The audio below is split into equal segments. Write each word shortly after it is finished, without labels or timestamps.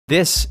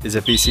This is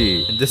a PC,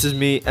 and this is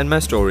me and my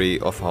story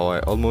of how I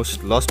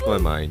almost lost my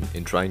mind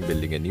in trying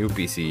building a new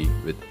PC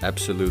with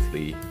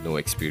absolutely no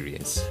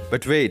experience.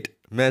 But wait,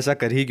 मैं ऐसा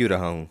कर ही क्यों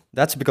रहा हूँ?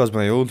 That's because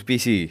my old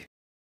PC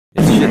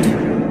is shit.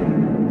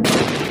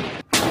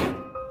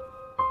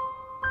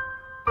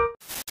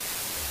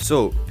 So,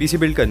 PC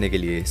build करने के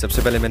लिए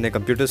सबसे पहले मैंने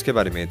कंप्यूटर्स के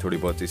बारे में थोड़ी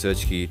बहुत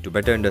रिसर्च की टू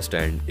बेटर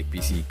अंडरस्टैंड एक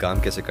PC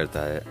काम कैसे करता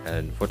है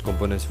and what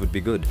components would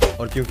be good.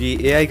 और क्योंकि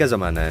AI का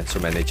ज़माना है, सो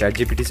मैंने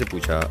ChatGPT से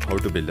पूछा how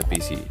to build a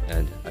PC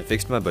and I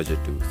fixed my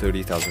budget to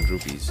 30,000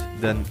 rupees.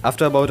 Then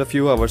after about a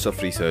few hours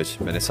of research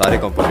मैंने सारे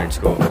कंपोनेंट्स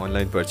को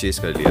ऑनलाइन परचेज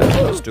कर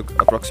लिया। It took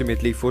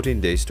approximately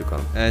 14 days to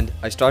come and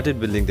I started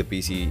building the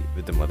PC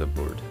with the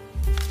motherboard.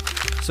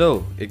 So,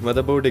 एक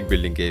motherboard एक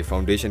building के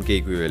foundation के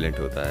equivalent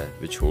होता है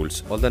which holds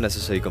all the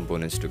necessary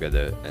components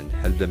together and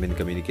help them in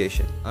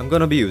communication. I'm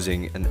gonna be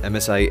using an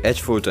MSI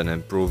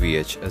H410M Pro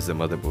VH as the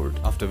motherboard,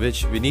 after which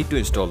we need to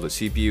install the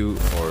CPU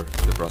or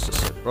the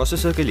processor.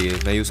 Processor के लिए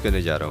मैं use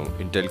करने जा रहा हूँ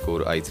Intel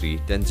Core i3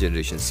 10th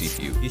generation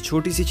CPU. ये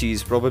छोटी सी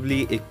चीज probably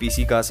एक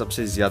PC का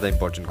सबसे ज्यादा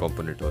important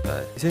component होता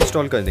है। इसे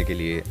इंस्टॉल करने के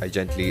लिए I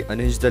gently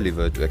unhinged the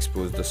lever to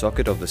expose the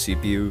socket of the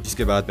CPU.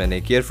 जिसके बाद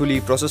मैंने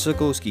carefully प्रोसेसर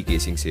को उसकी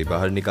केसिंग से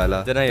बाहर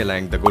निकाला। Then I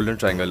aligned the golden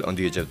triangle on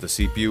the edge of the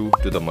CPU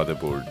to the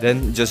motherboard. Then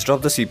just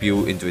drop the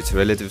CPU into its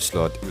relative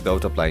slot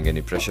without applying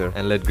any pressure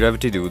and let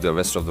gravity do the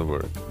rest of the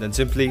work. Then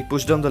simply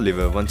push down the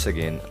lever once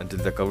again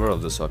until the cover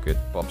of the socket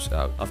pops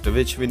out. After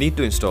which we need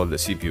to install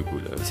the CPU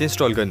cooler. इसे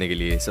install करने के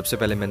लिए सबसे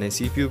पहले मैंने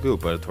CPU के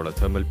ऊपर थोड़ा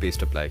thermal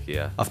paste अप्लाई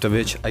किया. After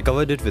which I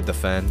covered it with the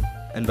fan.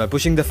 And by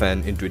pushing the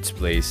fan into its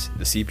place,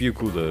 the CPU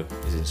cooler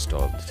is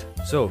installed.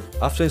 So,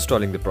 after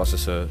installing the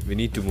processor, we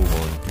need to move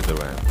on to the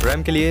RAM.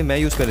 RAM के लिए मैं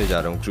use करने जा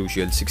रहा हूँ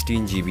Crucial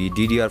 16GB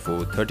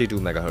DDR4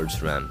 32MHz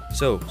RAM.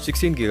 So,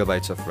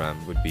 16GB of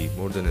RAM would be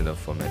more than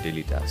enough for my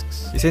daily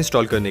tasks. इसे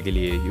install करने के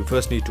लिए you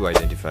first need to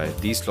identify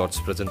these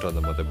slots present on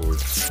the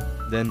motherboard.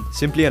 Then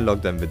simply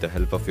unlock them with the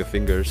help of your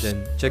fingers. Then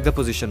check the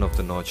position of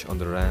the notch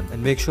on the RAM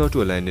and make sure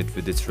to align it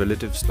with its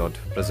relative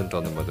slot present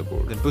on the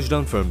motherboard. Then push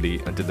down firmly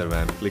until the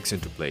RAM clicks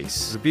into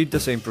place. Repeat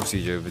the same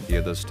procedure with the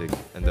other stick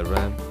and the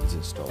RAM is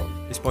installed.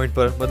 इस point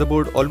पर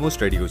motherboard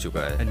almost ready हो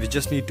चुका है and we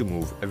just need to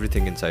move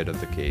everything inside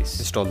of the case.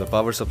 Install the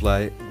power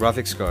supply,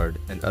 graphics card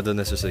and other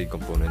necessary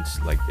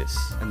components like this.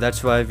 And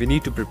that's why we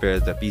need to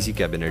prepare the PC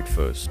cabinet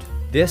first.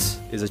 This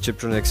is a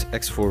Chiptronics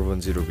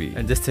X410B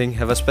and this thing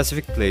have a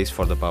specific place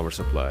for the power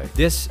supply.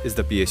 This is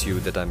the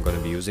PSU that I'm going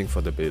to be using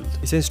for the build.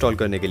 इसे install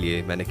करने के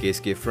लिए मैंने case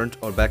के front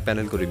और back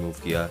panel को remove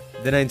किया.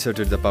 Then I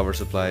inserted the power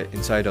supply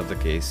inside of the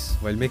case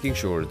while making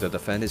sure that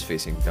the fan is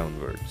facing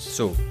downwards.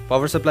 So,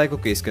 power supply को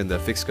केस के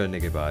अंदर फिक्स करने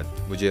के बाद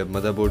मुझे अब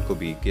मदरबोर्ड को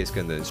भी केस के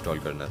अंदर इंस्टॉल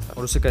करना था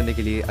और उसे करने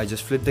के लिए I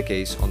just flipped the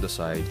case on the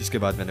side. जिसके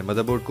बाद मैंने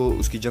मदरबोर्ड को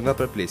उसकी जगह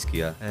पर प्लेस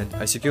किया and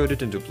I secured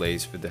it into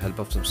place with the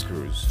help of some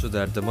screws so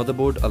that the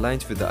motherboard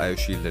aligns with the IO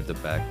shield at the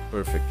back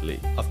perfectly.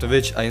 After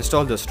which I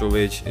installed the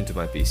storage into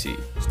my PC.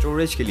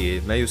 Storage के लिए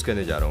मैं use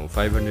करने जा रहा हूँ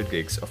 500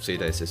 gigs of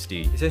SATA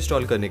SSD. इसे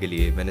install करने के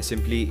लिए मैंने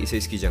सिंपली इसे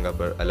इसकी जगह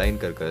पर अलाइन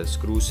कर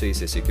स्क्रू से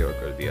इसे सिक्योर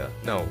कर दिया.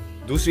 Now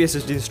दूसरी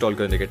SSD इंस्टॉल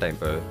करने के टाइम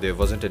पर there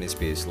wasn't any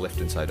space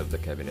left inside of the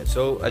cabinet,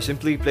 so I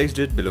simply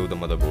placed it below the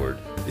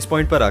motherboard. इस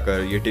पॉइंट पर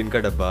आकर ये टिन का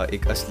डब्बा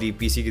एक असली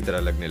PC की तरह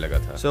लगने लगा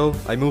था. So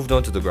I moved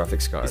on to the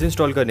graphics card. इसे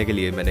इंस्टॉल करने के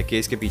लिए मैंने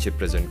केस के पीछे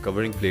प्रेजेंट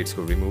कवरिंग प्लेट्स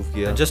को रिमूव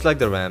किया. Just like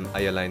the RAM,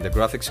 I aligned the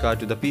graphics card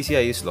to the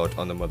PCIe slot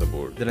on the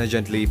motherboard. Then I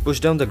gently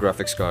pushed down the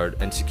graphics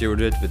card and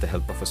secured it with the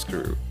help of a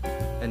screw.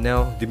 And now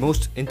the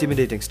most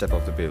intimidating step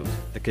of the build,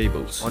 the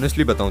cables.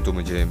 Honestly बताऊं तो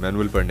मुझे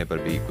manual पढ़ने पर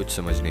भी कुछ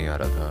समझ नहीं आ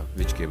रहा था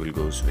which cable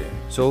goes where.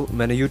 So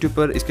मैंने YouTube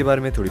पर इसके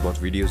बारे में थोड़ी बहुत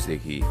वीडियोस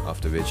देखी,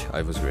 after which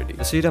I was ready.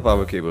 The SATA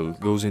power cable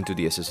goes into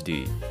the SSD.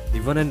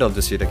 The one end of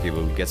the SATA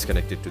cable gets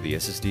connected to the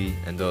SSD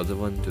and the other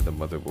one to the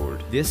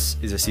motherboard. This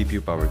is a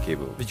CPU power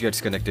cable which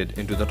gets connected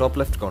into the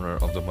top left corner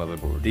of the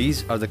motherboard.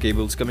 These are the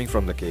cables coming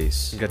from the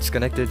case. It gets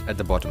connected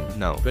at the bottom.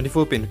 Now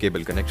 24-pin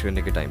cable connect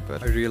करने के time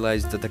पर I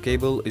realized that the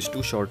cable is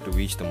too short to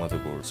reach the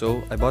motherboard. So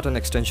I bought an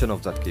extension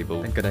of that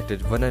cable and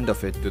connected one end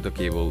of it to the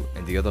cable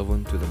and the other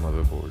one to the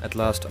motherboard. At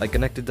last, I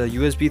connected the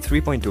USB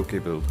 3.2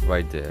 cable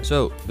right there. So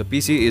the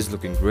PC is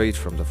looking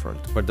great from the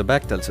front, but the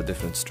back tells a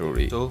different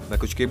story. So मैं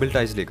कुछ cable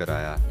ties लेकर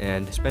आया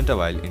and spent a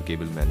while in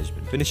cable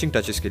management. Finishing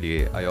touches के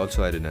लिए I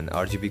also added an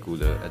RGB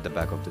cooler at the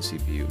back of the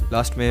CPU.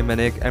 Last में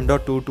मैंने एक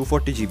M.2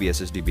 240GB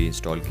SSD भी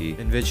install की,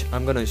 in which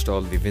I'm gonna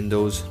install the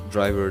Windows,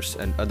 drivers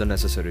and other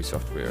necessary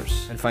softwares.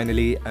 And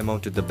finally, I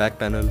mounted the back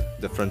panel,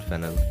 the front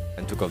panel,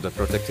 and took off the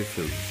protective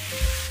film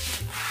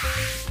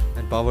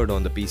and powered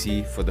on the PC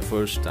for the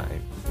first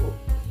time.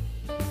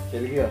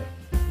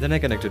 Then I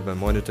connected my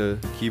monitor,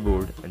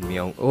 keyboard and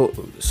meow. Oh,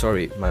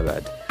 sorry, my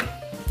bad.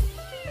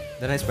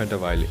 Then I spent a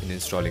while in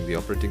installing the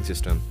operating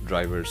system,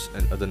 drivers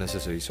and other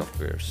necessary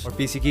softwares. और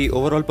PC की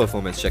overall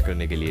performance check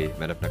करने के लिए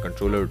मैंने अपना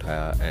controller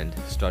उठाया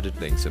and started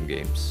playing some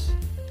games.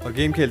 और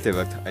game खेलते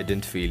वक्त I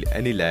didn't feel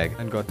any lag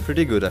and got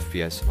pretty good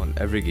FPS on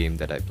every game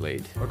that I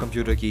played. और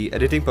कंप्यूटर की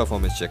एडिटिंग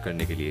परफॉर्मेंस चेक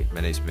करने के लिए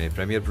मैंने इसमें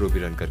Premiere Pro भी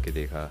रन करके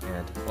देखा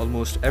and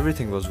almost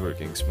everything was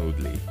working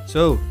smoothly.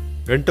 So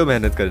घंटों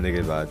मेहनत करने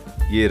के बाद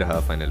ये रहा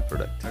final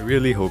product. I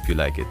really hope you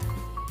like it.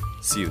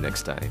 C you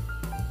next time.